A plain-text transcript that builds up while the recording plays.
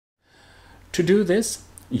To do this,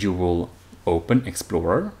 you will open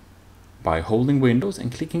Explorer by holding Windows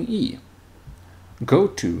and clicking E. Go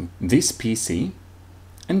to this PC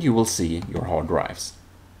and you will see your hard drives.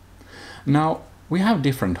 Now, we have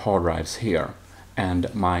different hard drives here,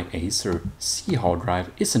 and my Acer C hard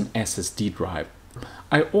drive is an SSD drive.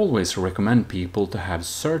 I always recommend people to have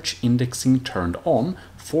search indexing turned on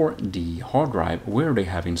for the hard drive where they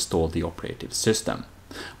have installed the operating system.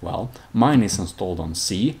 Well, mine is installed on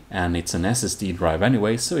C and it's an SSD drive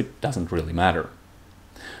anyway, so it doesn't really matter.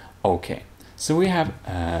 Okay, so we have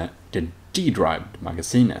the D drive, the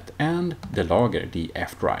Magasinet, and the Lager, the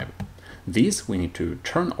F drive. These we need to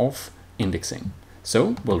turn off indexing.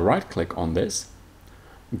 So we'll right click on this,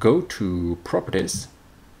 go to Properties,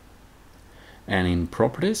 and in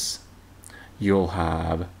Properties you'll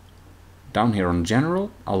have down here on General,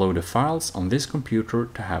 allow the files on this computer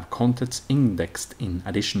to have contents indexed in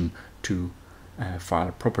addition to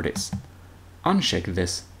file properties. Uncheck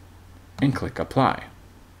this and click Apply.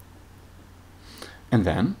 And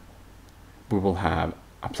then we will have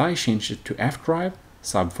Apply changes to F drive,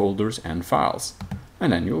 subfolders and files.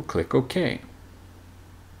 And then you'll click OK.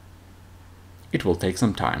 It will take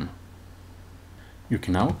some time. You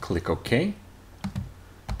can now click OK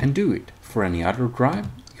and do it for any other drive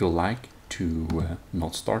you'll like to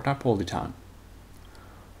not start up all the time.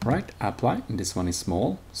 Right, apply, and this one is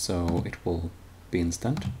small, so it will be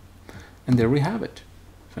instant. And there we have it.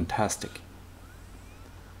 Fantastic.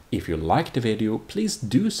 If you liked the video, please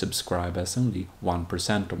do subscribe, as only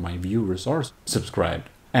 1% of my viewers are subscribed.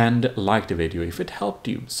 And like the video if it helped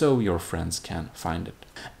you, so your friends can find it.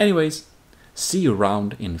 Anyways, see you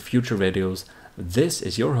around in future videos. This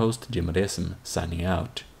is your host, Jim Odesum, signing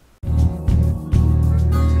out.